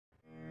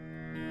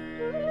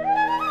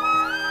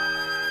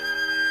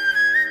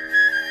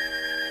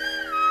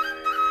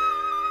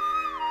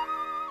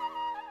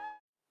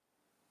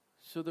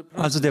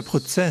Also der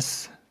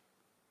Prozess,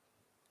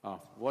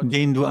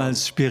 den du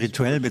als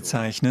spirituell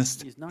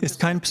bezeichnest, ist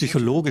kein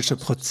psychologischer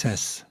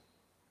Prozess.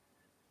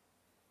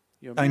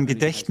 Dein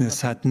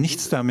Gedächtnis hat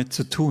nichts damit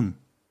zu tun.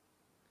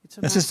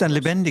 Es ist ein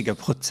lebendiger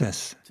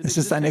Prozess. Es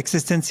ist ein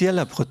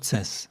existenzieller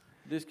Prozess.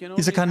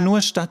 Dieser kann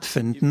nur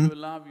stattfinden,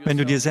 wenn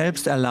du dir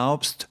selbst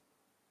erlaubst,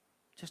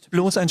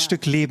 bloß ein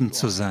Stück Leben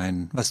zu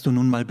sein, was du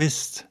nun mal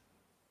bist.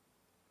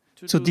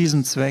 Zu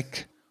diesem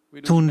Zweck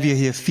tun wir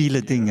hier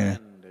viele Dinge.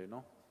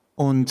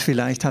 Und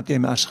vielleicht habt ihr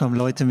im Ashram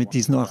Leute mit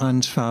diesen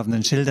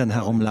orangefarbenen Schildern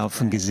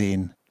herumlaufen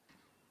gesehen.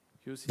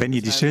 Wenn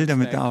ihr die Schilder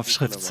mit der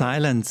Aufschrift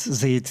Silence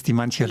seht, die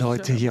manche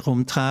Leute hier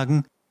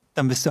rumtragen,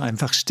 dann bist du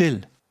einfach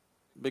still.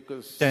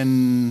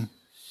 Denn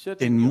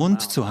den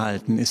Mund zu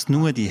halten ist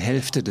nur die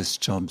Hälfte des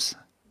Jobs.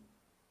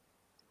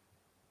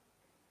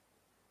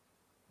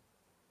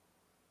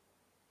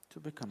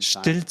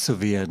 Still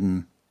zu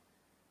werden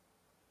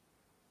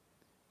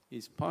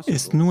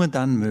ist nur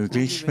dann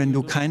möglich, wenn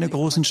du keine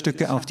großen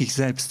Stücke auf dich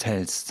selbst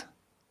hältst.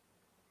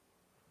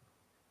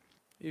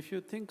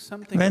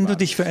 Wenn du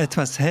dich für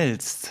etwas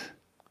hältst,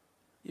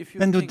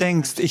 wenn du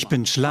denkst, ich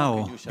bin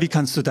schlau, wie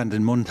kannst du dann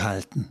den Mund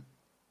halten?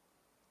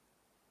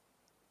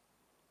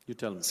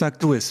 Sag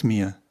du es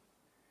mir.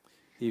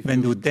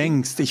 Wenn du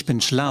denkst, ich bin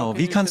schlau,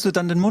 wie kannst du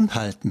dann den Mund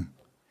halten?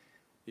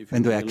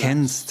 Wenn du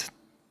erkennst,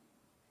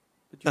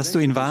 dass du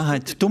in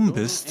Wahrheit dumm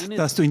bist,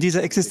 dass du in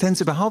dieser Existenz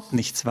überhaupt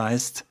nichts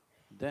weißt,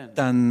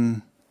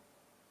 dann,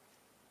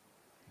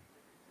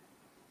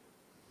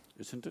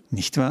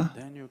 nicht wahr?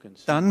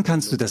 Dann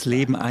kannst du das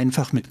Leben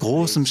einfach mit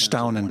großem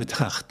Staunen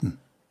betrachten,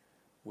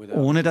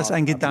 ohne dass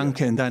ein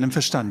Gedanke in deinem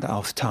Verstand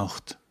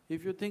auftaucht.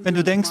 Wenn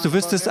du denkst, du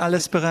wüsstest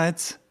alles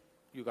bereits,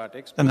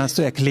 dann hast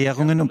du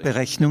Erklärungen und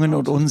Berechnungen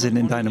und Unsinn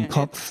in deinem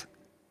Kopf.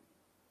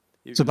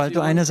 Sobald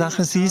du eine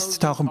Sache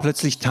siehst, tauchen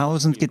plötzlich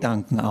 1000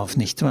 Gedanken auf,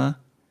 nicht wahr?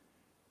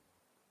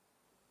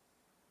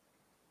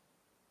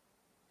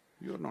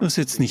 Du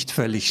sitzt nicht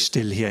völlig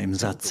still hier im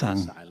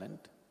Satsang.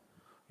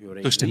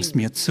 Du stimmst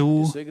mir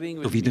zu,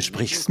 du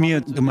widersprichst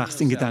mir, du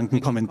machst in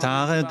Gedanken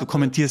Kommentare, du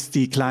kommentierst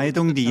die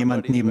Kleidung, die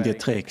jemand neben dir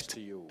trägt.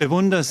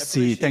 Bewunderst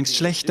sie, denkst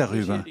schlecht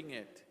darüber.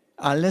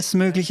 Alles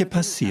Mögliche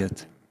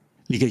passiert.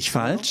 Liege ich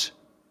falsch?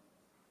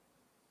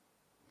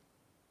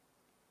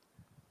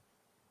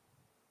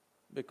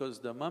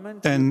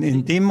 Denn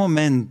in dem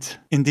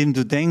Moment, in dem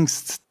du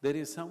denkst,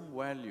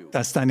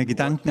 dass deine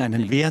Gedanken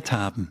einen Wert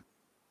haben,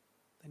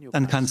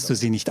 dann kannst du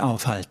sie nicht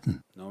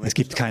aufhalten. Es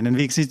gibt keinen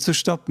Weg, sie zu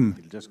stoppen.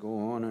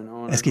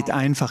 Es geht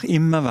einfach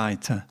immer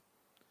weiter.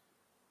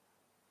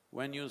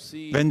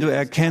 Wenn du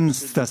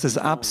erkennst, dass es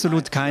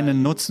absolut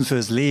keinen Nutzen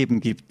fürs Leben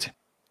gibt,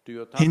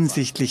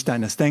 hinsichtlich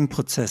deines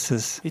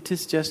Denkprozesses,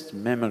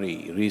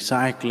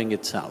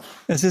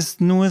 es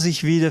ist nur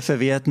sich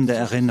wiederverwertende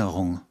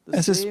Erinnerung.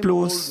 Es ist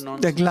bloß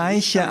der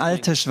gleiche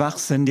alte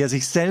Schwachsinn, der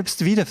sich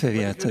selbst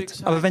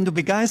wiederverwertet. Aber wenn du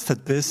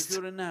begeistert bist,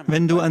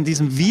 wenn du an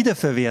diesem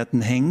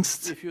Wiederverwerten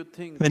hängst,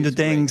 wenn du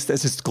denkst,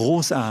 es ist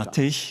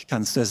großartig,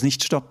 kannst du es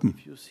nicht stoppen.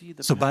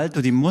 Sobald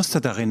du die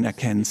Muster darin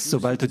erkennst,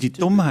 sobald du die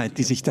Dummheit,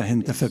 die sich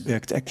dahinter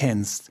verbirgt,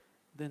 erkennst,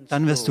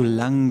 dann wirst du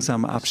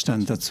langsam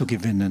Abstand dazu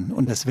gewinnen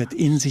und es wird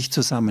in sich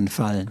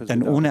zusammenfallen,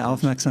 denn ohne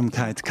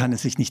Aufmerksamkeit kann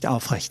es sich nicht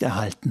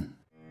aufrechterhalten.